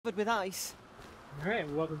covered with ice. Alright,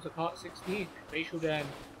 welcome to part 16, Glacial Den.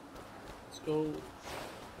 Let's go.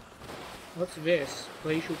 What's this?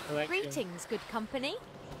 Glacial Collection. Greetings, good company.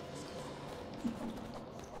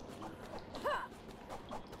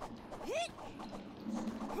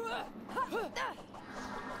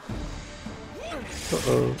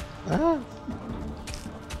 Uh-oh. Ah!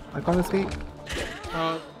 I can't escape.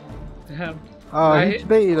 Oh, damn. Oh, he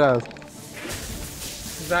baited us.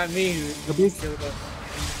 Does that mean The he big killed us?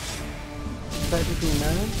 technically,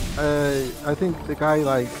 man. I think the guy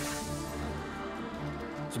like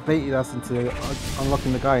just baited us into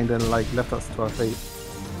unlocking the guy and then like left us to our fate.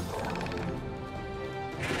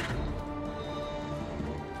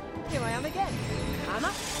 Here I am again.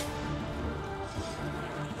 Anna?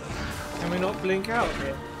 Can we not blink out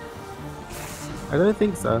here? I don't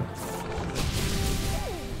think so.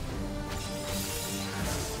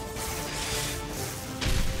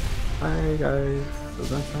 Hi guys, so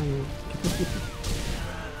that's funny.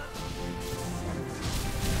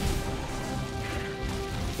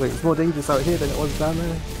 Wait, it's more dangerous out here than it was down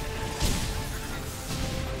there.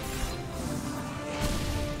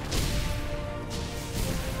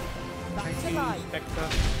 I see you, Spectre.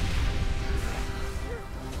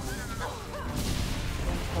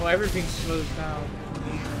 Oh, everything slows down.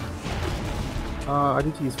 I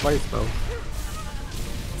need to use fire spell.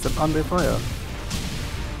 It's under fire.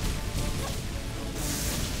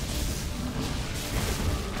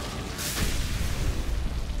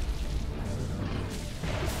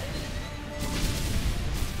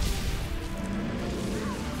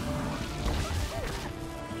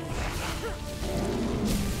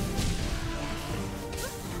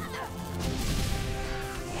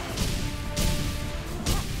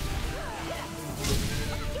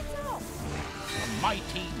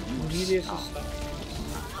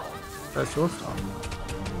 That's your stuff.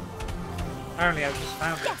 Apparently I've just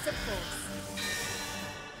found it. Yes, of course.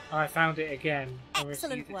 Oh, I found it again.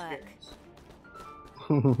 Excellent work.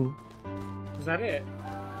 Is that it?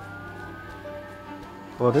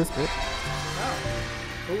 Well, this bit.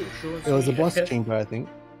 Oh, sure. It was a boss chamber, I think.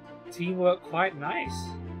 Teamwork quite nice.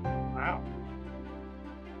 Wow.